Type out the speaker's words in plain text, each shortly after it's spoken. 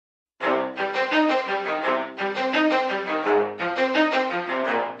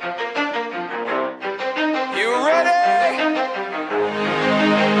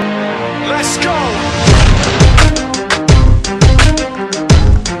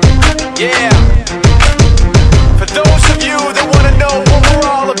Yeah. For those of you that wanna know what we're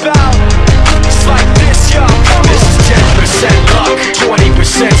all about, it's like this, y'all. This is 10% luck,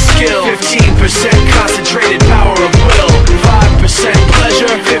 20% skill, 15% concentrated power of will, 5% pleasure,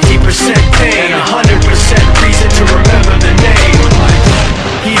 50% pain, and 100% reason to remember the name.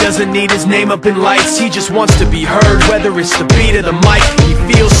 He doesn't need his name up in lights, he just wants to be heard, whether it's the beat or the mic. He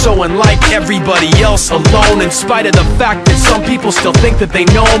feels so unlike everybody else, alone, in spite of the fact that some people still think that they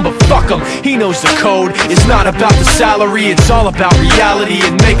know him. But fuck him, he knows the code. It's not about the salary, it's all about reality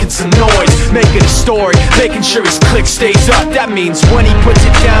and making some noise, making a story, making sure his click stays up. That means when he puts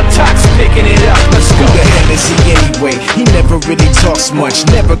it down, Tox picking it up. Let's go. Who the hell is he anyway? He never really talks much,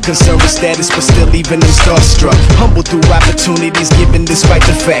 never concerned with status, but still even him starstruck. Humble through opportunities given despite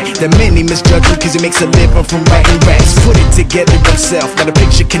the fact that many misjudge him cause he makes a living from writing raps. Put it together himself, got a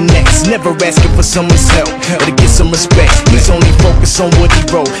picture connects, never asking for someone's help or to get some respect. He's only focused on what he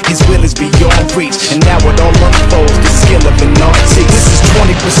wrote, his will is beyond reach, and now it all unfolds, the skill of an artist. This is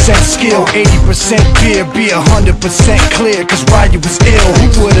 20% skill, 80% fear, be 100% clear, cause Ryu was ill.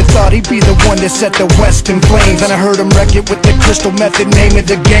 Who would've thought he'd be the one that set the West in flames? And I heard him wreck it with the crystal method, name of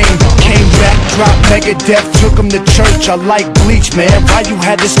the game. Came back, dropped Megadeth, took him to church. I like Bleach, man, Ryu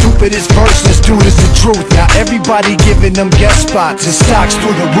had the stupidest verses, dude is the truth. Now everybody giving them guest spots and stocks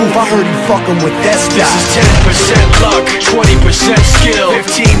through the roof. I heard he fucking with that stock. This is 10% luck, 20% skill,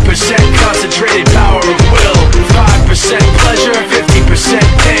 15% concentrated power of will, 5% pleasure, 50%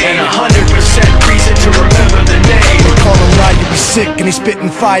 pain, and 100% reason to remember the name. They call him Ryu, he's sick and he's spitting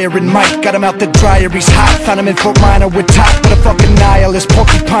fire and Mike got him out the dryer, he's hot. Found him in Fort Minor with top, but a fucking nihilist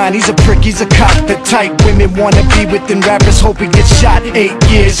porcupine. He's a prick, he's a cop. The type women wanna be within rappers, hope he gets shot. 8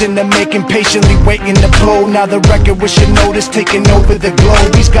 years in the making, patiently waiting to blow. Now the record with your notice taking over the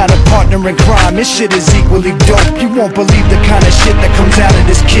globe. He's got a partner in crime, his shit is equally dope. You won't believe the kind of shit that comes out of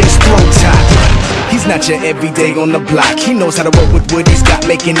this kid's throat. Top. He's not your everyday on the block. He knows how to work with what he's got,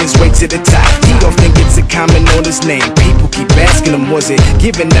 making his way to the top. He often gets a comment on his name. People keep asking him, was it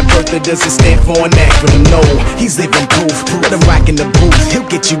given that birth or does it stand for an acronym? No, he's living proof. Let him rock in the booth. He'll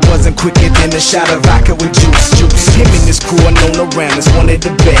get you buzzing quicker than a shot of vodka with juice. Him and his crew are known around as one of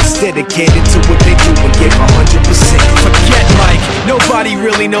the best, dedicated to what they do and give 100%. Forget Mike, nobody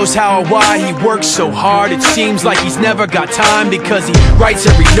really knows how or why he works so hard. It seems like he's never got time because he writes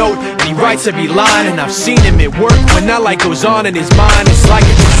every note and he writes every line. And I've seen him at work when that light goes on in his mind. It's like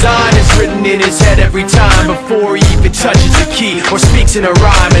a design is written in his head every time before he even touches a key or speaks in a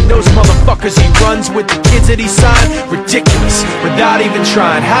rhyme. And those motherfuckers he runs with, the kids that he signed, ridiculous, without even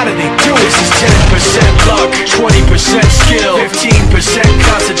trying. How do they do it? This is 10% luck, 20% skill, 15%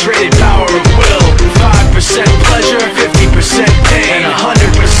 concentrated power of will, 5% pleasure,